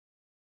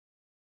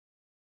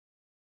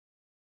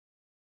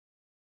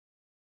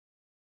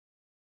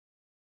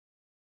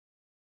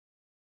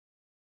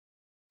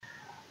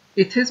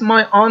It is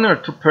my honor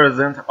to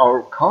present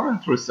our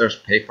current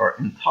research paper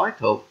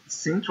entitled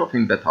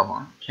Syntrophin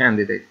beta-1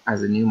 candidate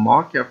as a new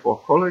marker for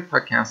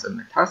colorectal cancer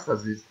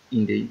metastasis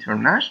in the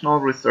International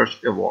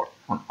Research Award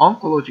on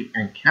Oncology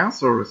and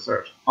Cancer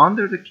Research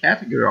under the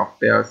category of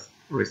Best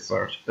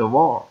Research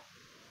Award.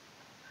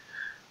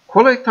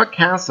 Colorectal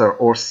cancer,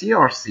 or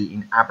CRC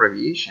in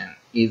abbreviation,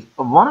 is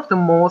one of the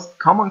most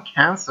common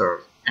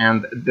cancers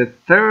and the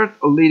third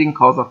leading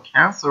cause of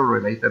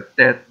cancer-related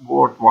death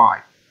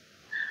worldwide.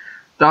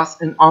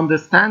 Thus, an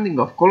understanding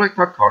of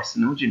colorectal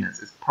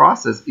carcinogenesis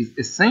process is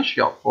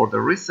essential for the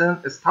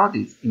recent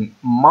studies in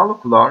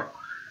molecular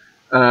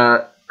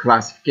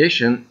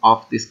classification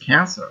of this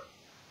cancer.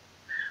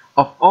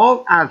 Of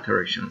all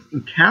alterations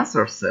in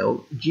cancer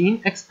cell,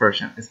 gene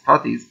expression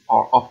studies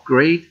are of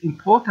great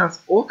importance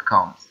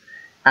outcomes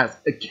as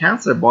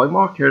cancer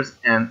biomarkers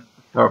and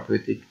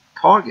therapeutic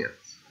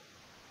targets.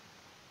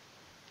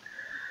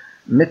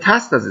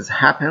 Metastasis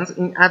happens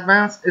in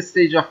advanced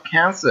stage of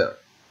cancer.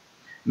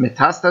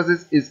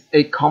 Metastasis is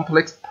a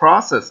complex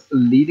process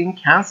leading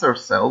cancer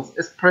cells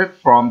spread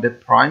from the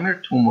primary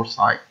tumor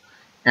site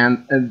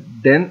and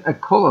then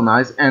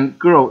colonize and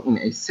grow in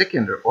a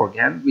secondary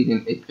organ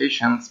within a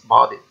patient's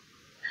body.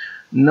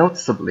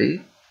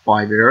 Noticeably,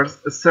 5 years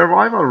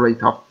survival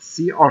rate of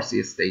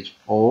CRC stage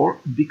 4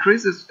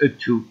 decreases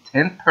to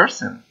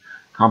 10%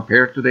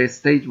 compared to the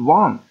stage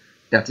 1,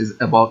 that is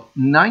about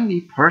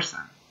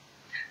 90%.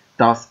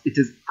 Thus, it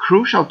is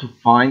crucial to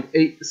find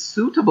a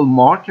suitable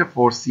marker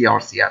for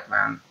CRC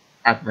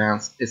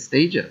advanced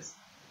stages.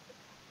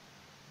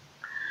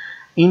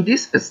 In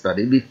this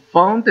study, we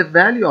found the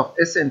value of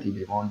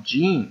SNTB1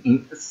 gene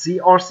in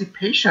CRC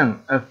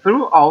patients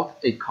throughout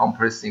a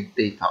comprehensive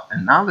data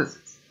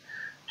analysis.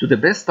 To the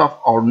best of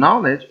our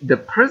knowledge, the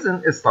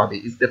present study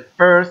is the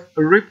first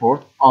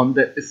report on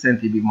the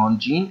SNTB1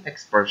 gene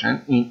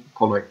expression in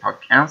colorectal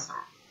cancer.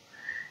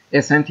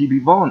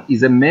 SNTB1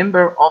 is a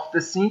member of the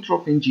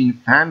Syntrophin gene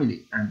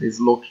family and is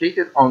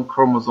located on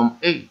chromosome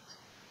 8.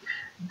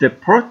 The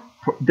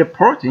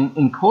protein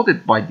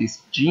encoded by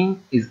this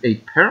gene is a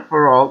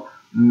peripheral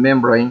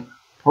membrane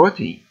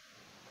protein.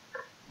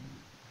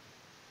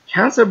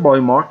 Cancer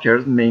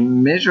biomarkers may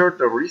measure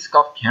the risk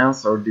of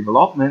cancer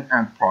development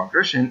and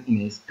progression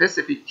in a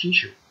specific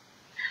tissue.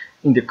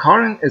 In the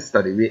current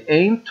study, we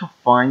aim to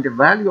find the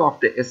value of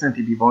the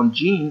SNTB1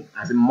 gene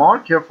as a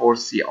marker for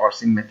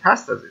CRC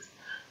metastasis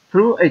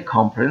through a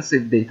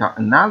comprehensive data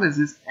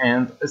analysis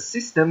and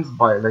systems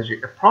biology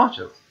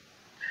approaches.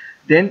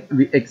 Then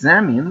we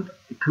examined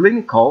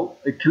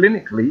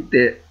clinically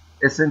the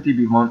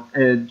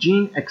SNTB1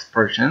 gene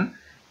expression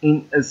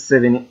in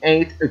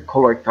 78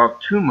 colorectal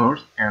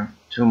tumors and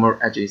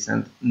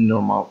tumor-adjacent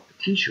normal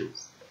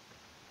tissues.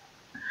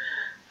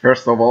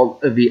 First of all,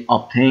 we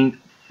obtained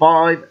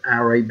 5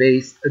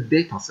 array-based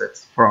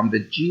datasets from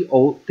the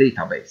GO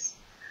database.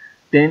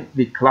 Then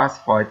we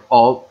classified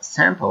all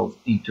samples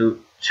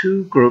into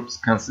 2 groups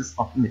consist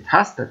of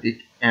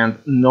metastatic and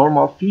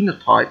normal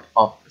phenotype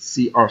of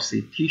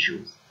CRC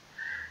tissues.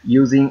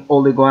 Using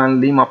oligo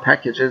and lemma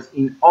packages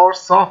in our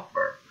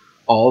software,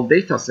 all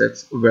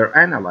datasets were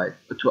analyzed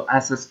to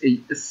assess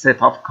a set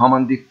of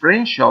common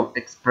differential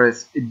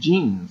expressed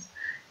genes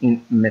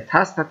in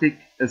metastatic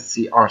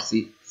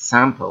CRC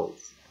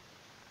samples.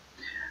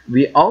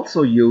 We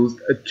also used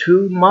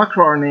 2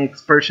 microRNA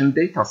expression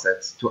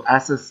datasets to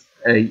assess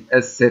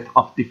a set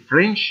of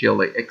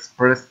differentially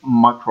expressed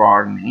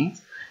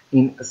microRNAs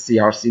in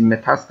CRC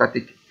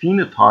metastatic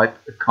phenotype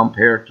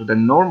compared to the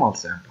normal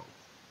samples.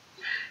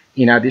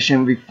 In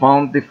addition, we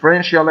found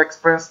differential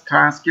expressed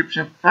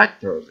transcription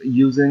factors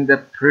using the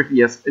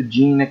previous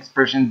gene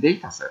expression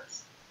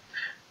datasets.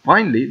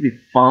 Finally, we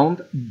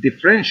found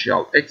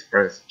differential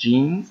expressed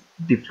genes,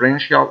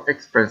 differential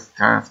expressed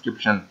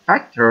transcription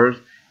factors,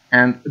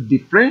 and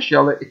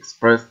differentially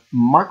expressed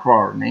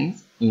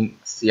microRNAs in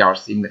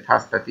CRC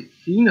metastatic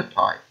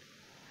phenotype.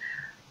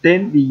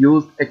 Then we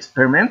used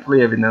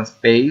experimentally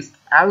evidence-based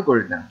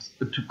algorithms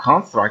to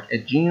construct a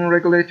gene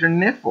regulatory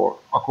network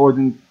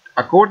according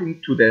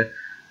to the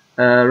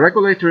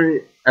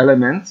regulatory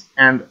elements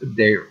and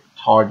their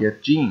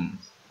target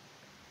genes.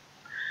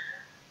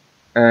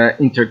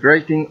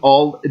 Integrating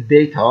all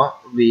data,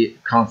 we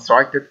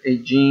constructed a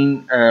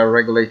gene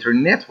regulatory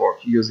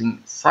network using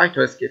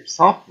CytoEscape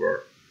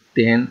software.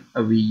 Then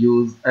we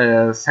use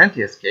a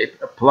SNTEscape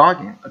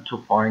plugin to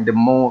find the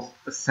most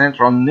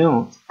central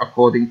nodes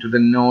according to the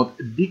node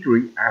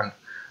degree and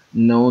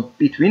node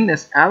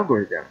betweenness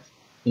algorithms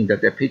in the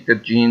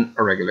depicted gene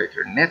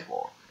regulatory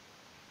network.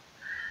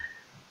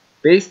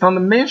 Based on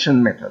the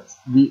mentioned methods,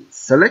 we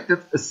selected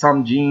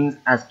some genes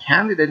as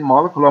candidate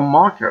molecular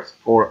markers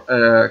for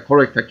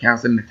colorectal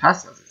cancer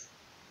metastasis.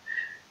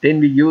 Then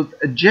we used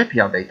a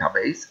JPL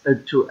database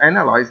to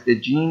analyze the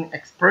gene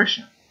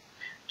expression.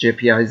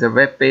 JPL is a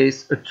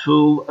web-based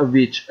tool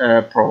which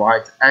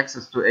provides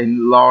access to a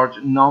large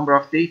number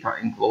of data,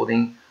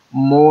 including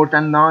more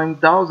than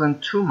 9,000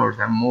 tumors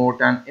and more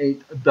than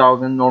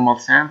 8,000 normal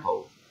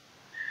samples.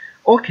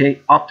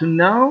 Okay, up to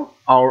now,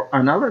 our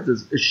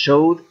analysis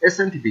showed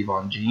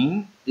SNTB1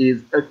 gene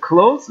is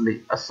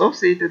closely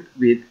associated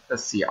with a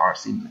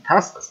CRC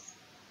metastasis.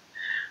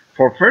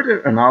 For further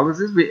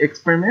analysis, we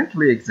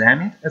experimentally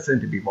examined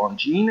SNTB1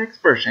 gene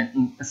expression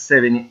in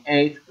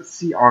 78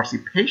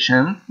 CRC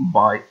patients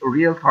by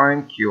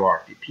real-time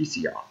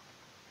QRT-PCR.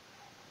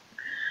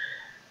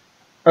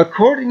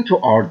 According to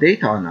our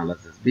data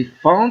analysis, we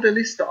found a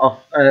list of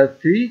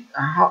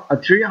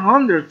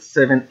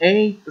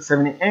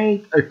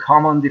 378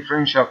 common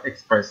differential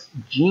expressed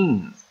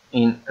genes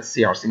in a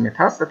CRC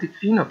metastatic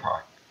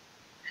phenotype.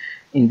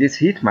 In this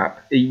heat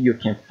map, you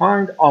can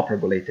find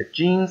upregulated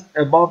genes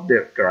above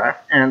the graph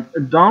and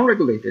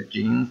downregulated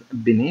genes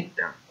beneath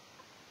them.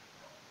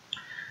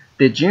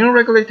 The gene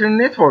regulator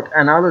network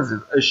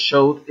analysis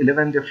showed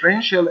 11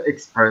 differentially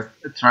expressed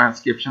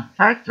transcription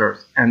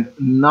factors and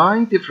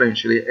 9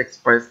 differentially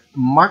expressed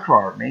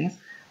microRNAs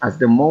as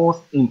the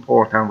most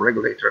important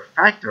regulatory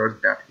factors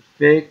that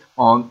affect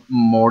on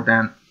more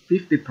than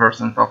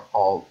 50% of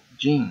all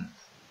genes.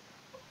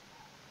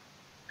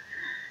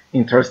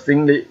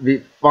 Interestingly,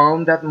 we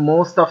found that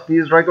most of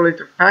these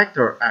regulatory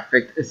factors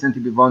affect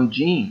SNTB1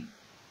 gene.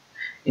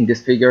 In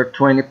this figure,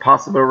 20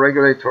 possible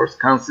regulators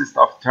consist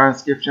of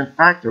transcription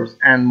factors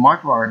and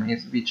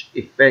microRNAs which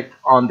effect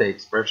on the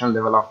expression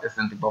level of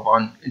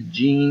SNTB1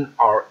 gene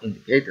are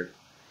indicated.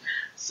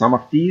 Some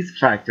of these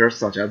factors,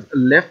 such as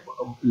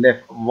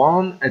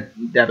LEF1,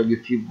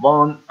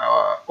 WT1,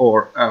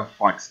 or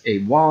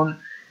FOXA1,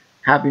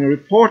 have been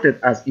reported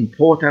as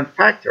important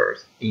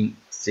factors in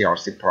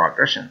CRC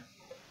progression.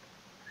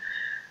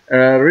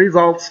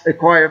 Results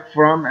acquired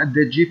from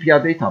the GPA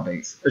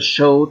database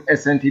showed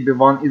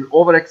SNTB1 is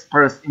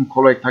overexpressed in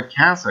colorectal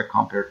cancer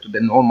compared to the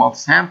normal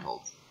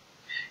samples.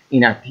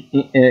 In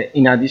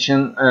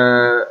addition,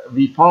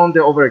 we found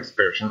the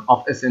overexpression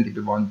of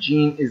SNTB1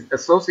 gene is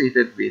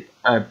associated with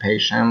a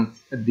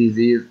patient's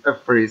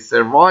disease-free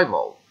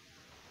survival.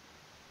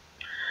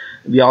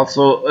 We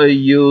also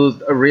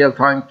used a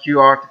real-time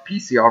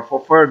QRT-PCR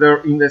for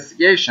further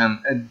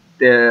investigation.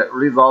 The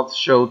results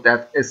showed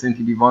that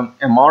SNTB1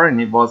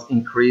 mRNA was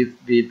increased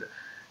with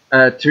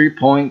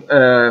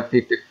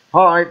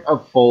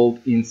 3.55-fold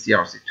in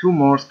CRC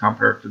tumors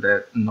compared to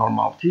the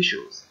normal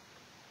tissues.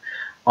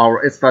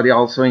 Our study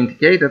also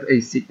indicated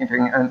a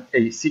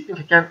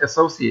significant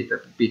association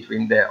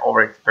between the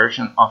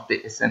overexpression of the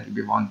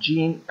SNTB1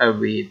 gene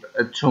with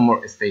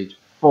tumor stage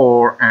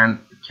 4 and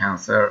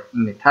cancer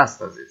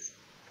metastasis.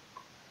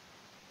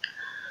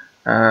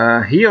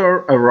 Here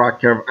a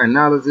ROC curve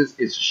analysis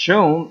is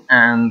shown,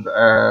 and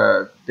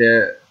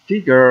the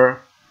figure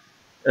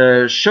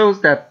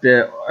shows that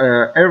the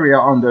area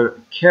under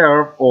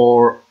curve,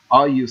 or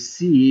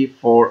IUC,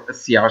 for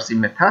CRC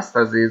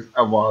metastasis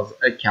was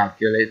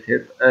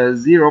calculated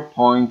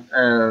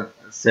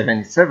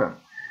 0.77.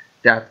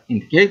 That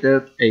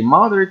indicated a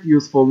moderate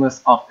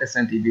usefulness of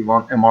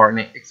SNTB1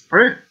 mRNA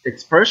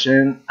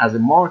expression as a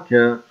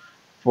marker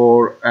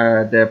for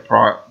the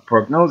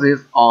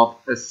prognosis of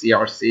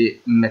CRC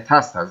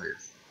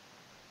metastasis.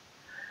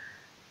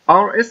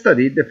 Our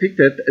study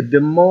depicted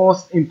the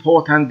most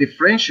important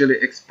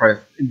differentially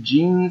expressed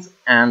genes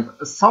and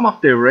some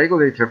of the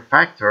regulatory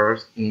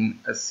factors in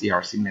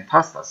CRC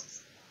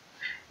metastasis.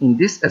 In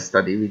this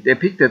study, we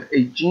depicted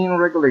a gene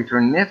regulator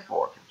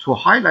network to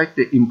highlight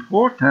the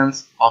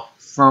importance of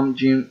some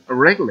gene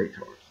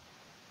regulators.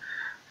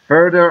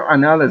 Further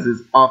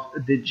analysis of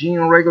the gene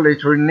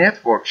regulatory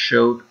network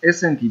showed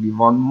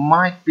SNTB1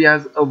 might be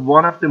as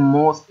one of the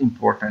most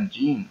important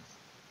genes.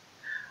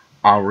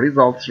 Our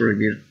results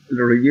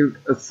revealed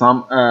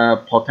some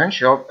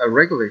potential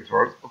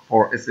regulators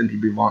for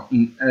SNTB1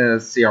 in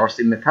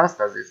CRC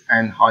metastasis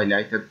and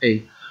highlighted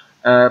a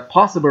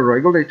possible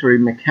regulatory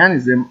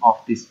mechanism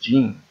of this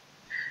gene.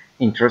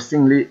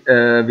 Interestingly,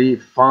 we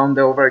found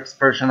the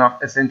overexpression of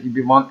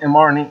SNTB1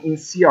 mRNA in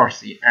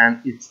CRC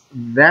and its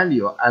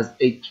value as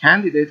a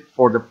candidate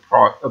for the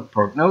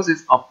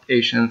prognosis of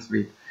patients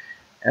with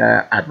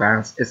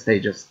advanced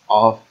stages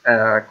of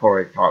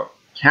colorectal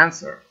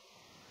cancer.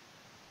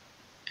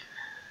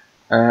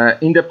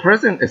 In the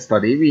present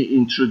study, we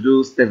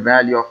introduced the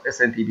value of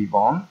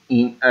SNTB1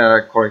 in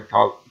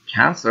colorectal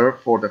cancer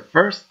for the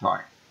first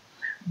time.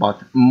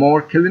 But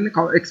more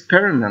clinical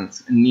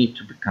experiments need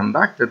to be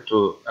conducted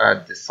to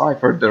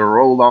decipher the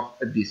role of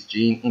this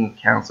gene in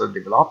cancer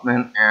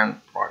development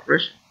and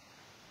progression.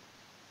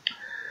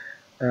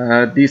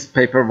 This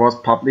paper was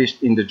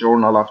published in the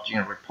Journal of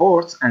Gene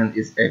Reports and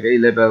is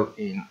available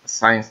in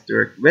Science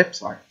Direct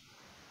website.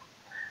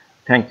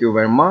 Thank you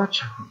very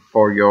much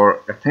for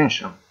your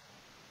attention.